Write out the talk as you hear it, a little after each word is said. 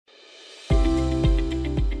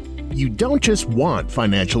You don't just want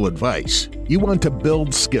financial advice. You want to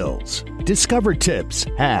build skills. Discover tips,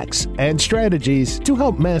 hacks, and strategies to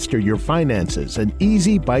help master your finances in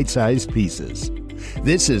easy bite-sized pieces.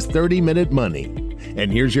 This is 30-Minute Money.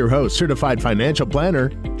 And here's your host, certified financial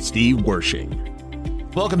planner, Steve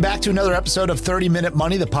Wershing. Welcome back to another episode of 30-Minute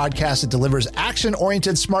Money, the podcast that delivers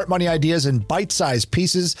action-oriented smart money ideas in bite-sized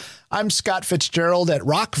pieces. I'm Scott Fitzgerald at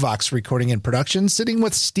RockVox Recording and Production, sitting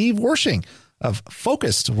with Steve Wershing of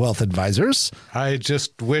Focused Wealth Advisors. I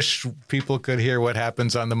just wish people could hear what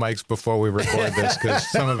happens on the mics before we record this, because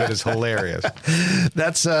some of it is hilarious.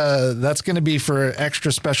 That's going to be for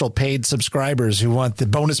extra special paid subscribers who want the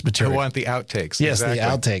bonus material. Who want the outtakes. Yes, exactly. The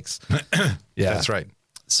outtakes. Yeah, that's right.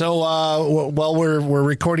 So while we're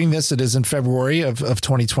recording this, it is in February of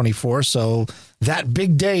 2024. So that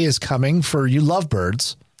big day is coming for you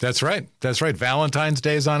lovebirds. That's right. That's right. Valentine's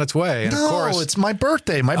Day is on its way. And no, of course, it's my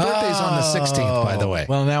birthday. My birthday's on the 16th, by the way.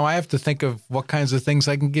 Well, now I have to think of what kinds of things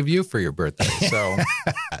I can give you for your birthday.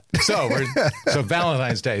 So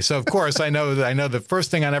Valentine's Day. So of course, I know the first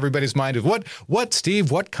thing on everybody's mind is what Steve,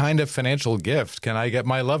 what kind of financial gift can I get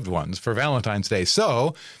my loved ones for Valentine's Day?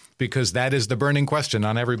 So, because that is the burning question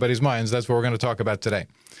on everybody's minds, that's what we're going to talk about today.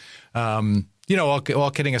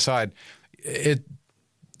 All kidding aside,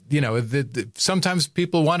 sometimes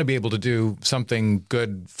people want to be able to do something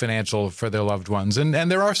good financial for their loved ones, and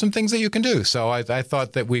there are some things that you can do. So I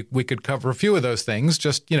thought that we could cover a few of those things,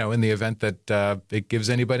 just in the event that it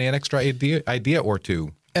gives anybody an extra idea or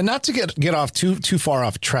two. And not to get off too far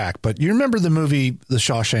off track, but you remember the movie The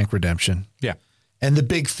Shawshank Redemption? Yeah. And the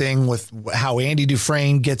big thing with how Andy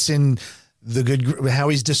Dufresne gets in how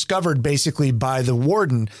he's discovered basically by the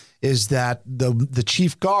warden is that the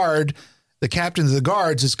chief guard, the captain of the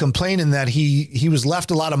guards, is complaining that he was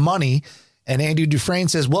left a lot of money. And Andy Dufresne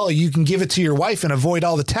says, well, you can give it to your wife and avoid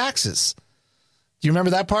all the taxes. Do you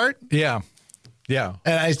remember that part? Yeah. Yeah.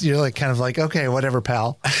 And you're kind of like, okay, whatever,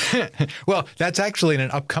 pal. Well, that's actually in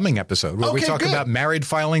an upcoming episode where we talk about married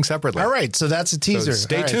filing separately. All right. So that's a teaser. So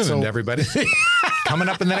stay tuned, everybody. Coming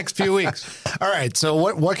up in the next few weeks. All right. So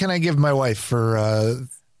what can I give my wife for,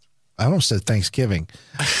 I almost said Thanksgiving.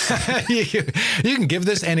 You can give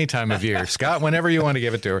this any time of year, Scott, whenever you want to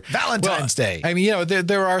give it to her. Valentine's Day. I mean,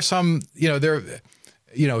 there are some,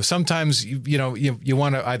 sometimes, you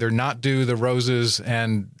want to either not do the roses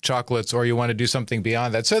and chocolates, or you want to do something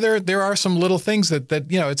beyond that. So there are some little things that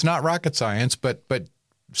it's not rocket science, but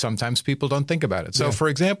sometimes people don't think about it. So, for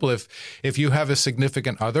example, if you have a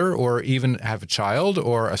significant other, or even have a child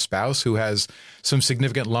or a spouse who has some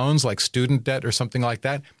significant loans like student debt or something like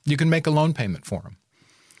that, you can make a loan payment for them.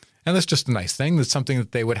 And that's just a nice thing. That's something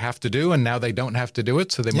that they would have to do, and now they don't have to do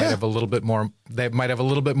it. So they might have a little bit more. They might have a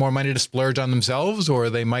little bit more money to splurge on themselves, or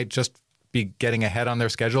they might just be getting ahead on their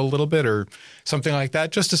schedule a little bit, or something like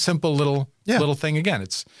that. Just a simple little thing. Again,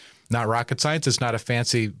 it's not rocket science. It's not a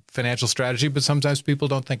fancy financial strategy, but sometimes people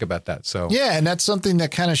don't think about that. So and that's something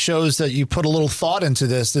that kind of shows that you put a little thought into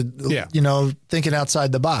this. Thinking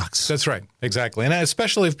outside the box. That's right, exactly, and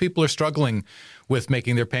especially if people are struggling with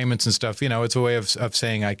making their payments and stuff. It's a way of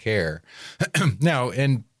saying I care. Now,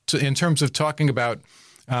 in terms of talking about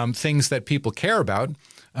things that people care about,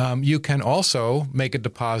 you can also make a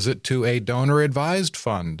deposit to a donor-advised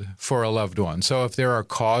fund for a loved one. So if there are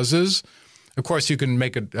causes, of course, you can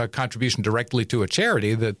make a contribution directly to a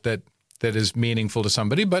charity that is meaningful to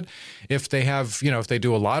somebody. But if they have, if they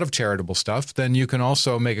do a lot of charitable stuff, then you can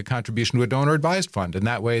also make a contribution to a donor-advised fund. And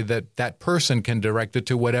that way that person can direct it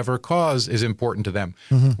to whatever cause is important to them.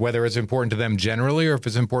 Mm-hmm. Whether it's important to them generally or if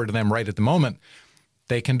it's important to them right at the moment,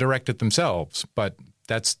 they can direct it themselves. But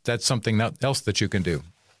that's something else that you can do.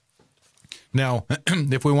 Now,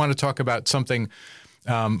 if we want to talk about something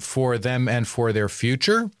for them and for their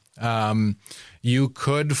future, you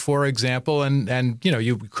could, for example, and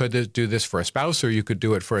you could do this for a spouse, or you could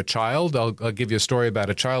do it for a child. I'll give you a story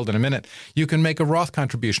about a child in a minute. You can make a Roth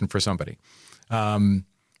contribution for somebody. Now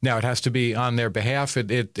it has to be on their behalf.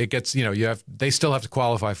 It gets, they still have to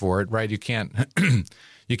qualify for it, right? You can't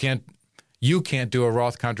do a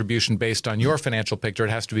Roth contribution based on your financial picture.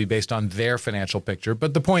 It has to be based on their financial picture.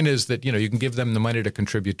 But the point is that, you can give them the money to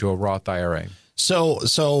contribute to a Roth IRA. So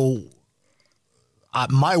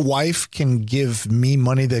my wife can give me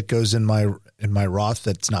money that goes in my Roth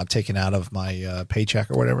that's not taken out of my paycheck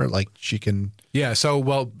or whatever. Like she can. Yeah.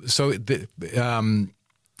 Two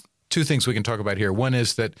things we can talk about here. One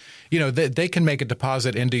is that they can make a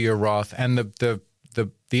deposit into your Roth, and the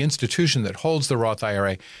institution that holds the Roth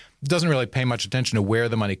IRA doesn't really pay much attention to where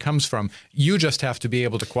the money comes from. You just have to be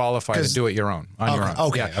able to qualify to do it on your own.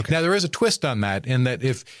 Okay. Now there is a twist on that, in that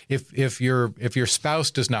if your spouse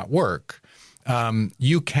does not work,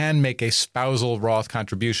 you can make a spousal Roth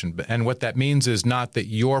contribution. And what that means is not that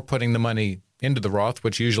you're putting the money into the Roth,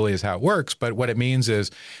 which usually is how it works, but what it means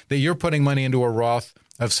is that you're putting money into a Roth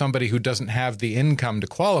of somebody who doesn't have the income to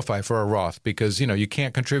qualify for a Roth, because, you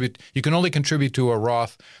can't contribute. You can only contribute to a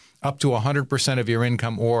Roth up to 100% of your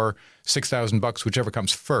income or $6,000, whichever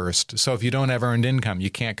comes first. So if you don't have earned income,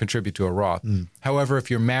 you can't contribute to a Roth. However,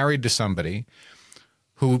 if you're married to somebody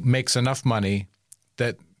who makes enough money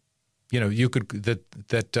that you could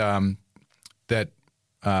that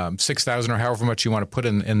 6,000 or however much you want to put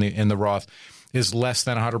in the Roth is less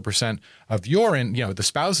than 100% of your the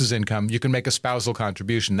spouse's income, you can make a spousal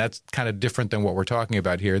contribution. That's kind of different than what we're talking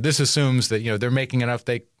about here. This assumes that they're making enough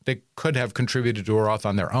they could have contributed to a Roth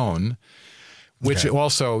on their own, which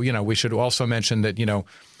also we should also mention that you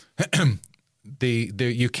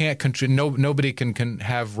can't nobody can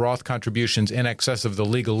have Roth contributions in excess of the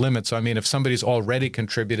legal limit. So if somebody's already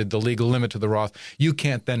contributed the legal limit to the Roth, you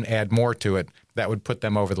can't then add more to it. That would put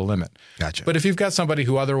them over the limit. Gotcha. But if you've got somebody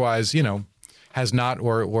who otherwise has not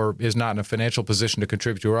or is not in a financial position to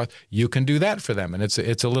contribute to a Roth, you can do that for them, and it's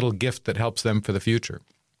a little gift that helps them for the future.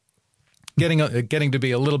 Getting to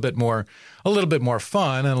be a little bit more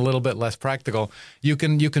fun and a little bit less practical, you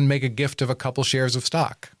can make a gift of a couple shares of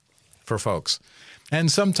stock for folks. And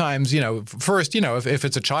sometimes, first, if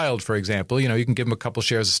it's a child, for example, you can give them a couple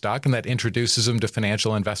shares of stock, and that introduces them to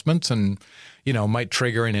financial investments and, might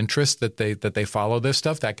trigger an interest that they follow this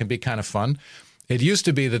stuff. That can be kind of fun. It used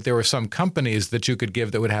to be that there were some companies that you could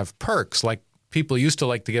give that would have perks. Like people used to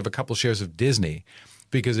like to give a couple shares of Disney,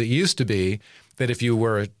 because it used to be that if you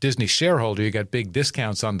were a Disney shareholder, you got big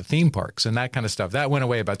discounts on the theme parks and that kind of stuff. That went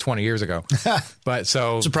away about 20 years ago. But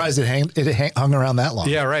surprised it hung around that long.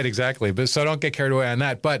 Yeah, right, exactly. But so don't get carried away on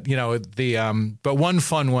that. But but one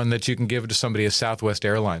fun one that you can give to somebody is Southwest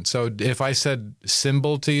Airlines. So if I said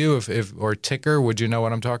symbol to you, or ticker, would you know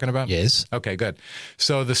what I'm talking about? Yes. Okay, good.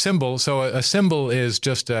 So the symbol. So a symbol is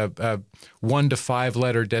just a 1 to 5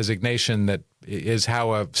 letter designation that is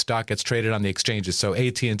how a stock gets traded on the exchanges. So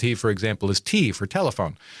AT&T, for example, is T for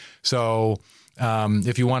telephone. So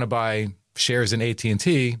if you want to buy shares in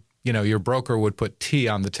AT&T, your broker would put T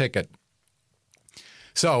on the ticket.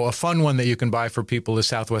 So a fun one that you can buy for people is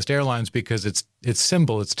Southwest Airlines, because its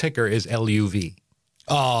symbol, its ticker is LUV.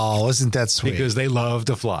 Oh, isn't that sweet? Because they love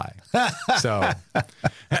to fly.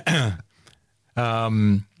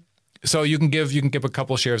 So you can give a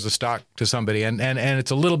couple shares of stock to somebody, and it's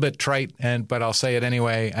a little bit trite, but I'll say it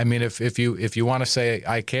anyway. If you want to say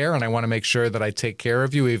I care and I want to make sure that I take care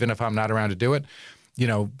of you, even if I'm not around to do it,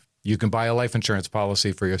 you can buy a life insurance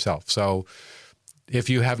policy for yourself. So if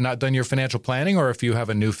you have not done your financial planning, or if you have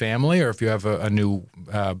a new family, or if you have a new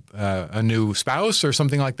spouse or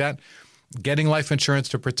something like that, getting life insurance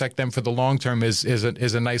to protect them for the long term is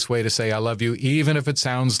a nice way to say I love you, even if it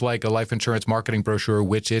sounds like a life insurance marketing brochure,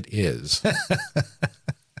 which it is.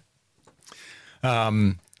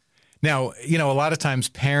 Now, a lot of times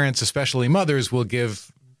parents, especially mothers, will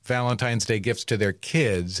give Valentine's Day gifts to their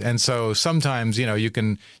kids, and so sometimes you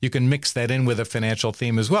can mix that in with a financial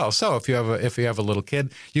theme as well. So if you have a little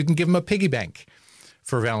kid, you can give them a piggy bank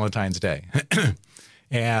for Valentine's Day.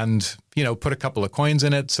 And, put a couple of coins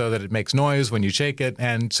in it so that it makes noise when you shake it,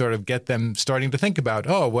 and sort of get them starting to think about,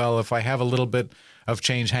 oh, well, if I have a little bit of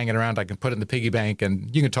change hanging around, I can put it in the piggy bank,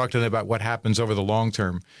 and you can talk to them about what happens over the long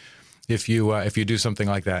term if you do something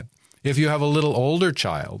like that. If you have a little older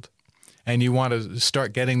child and you want to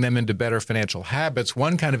start getting them into better financial habits,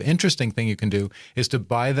 one kind of interesting thing you can do is to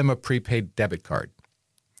buy them a prepaid debit card.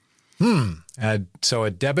 So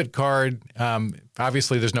a debit card,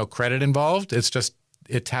 obviously there's no credit involved. It's just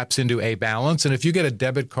it taps into a balance. And if you get a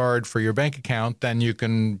debit card for your bank account, then you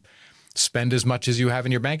can spend as much as you have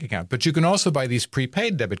in your bank account. But you can also buy these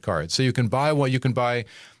prepaid debit cards. So you can buy a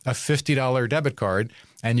 $50 debit card,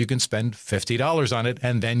 and you can spend $50 on it,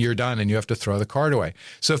 and then you're done, and you have to throw the card away.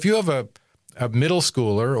 So if you have a middle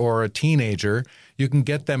schooler or a teenager, you can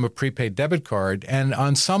get them a prepaid debit card, and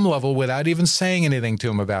on some level, without even saying anything to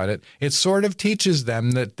them about it, it sort of teaches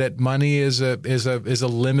them that money is a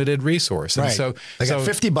limited resource. And right. So they got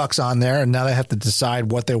 $50 on there, and now they have to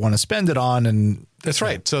decide what they want to spend it on. And that's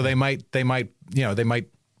right. So they might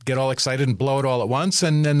get all excited and blow it all at once,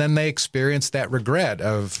 and then they experience that regret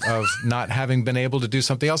of not having been able to do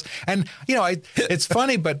something else. And it's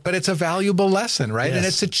funny, but it's a valuable lesson, right? Yes, and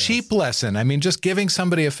it's a cheap lesson. Just giving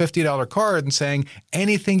somebody a $50 card and saying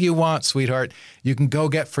anything you want, sweetheart, you can go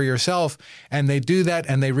get for yourself, and they do that,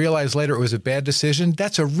 and they realize later it was a bad decision.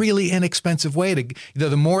 That's a really inexpensive way to.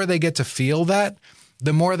 The more they get to feel that,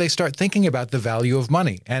 the more they start thinking about the value of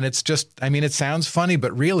money. And it's just, it sounds funny,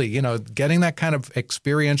 but really, getting that kind of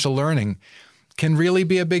experiential learning can really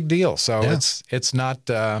be a big deal. So it's not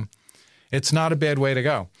a bad way to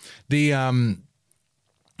go. The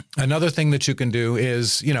another thing that you can do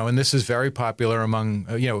is, and this is very popular among,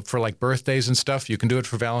 for like birthdays and stuff. You can do it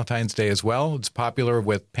for Valentine's Day as well. It's popular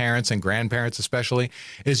with parents and grandparents especially,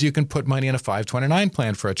 is you can put money in a 529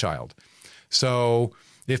 plan for a child. So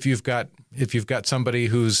if you've got somebody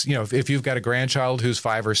who's, if you've got a grandchild who's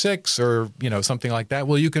 5 or 6 or, something like that,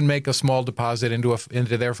 well, you can make a small deposit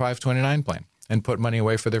into their 529 plan and put money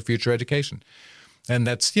away for their future education. And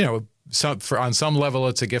that's, on some level,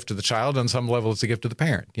 it's a gift to the child. On some level, it's a gift to the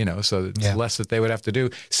parent, so it's less that they would have to do.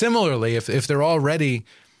 Similarly, if they're already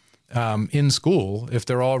in school, if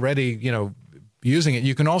they're already, using it,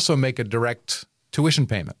 you can also make a direct tuition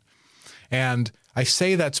payment. And I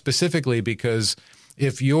say that specifically because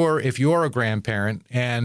if you're a grandparent and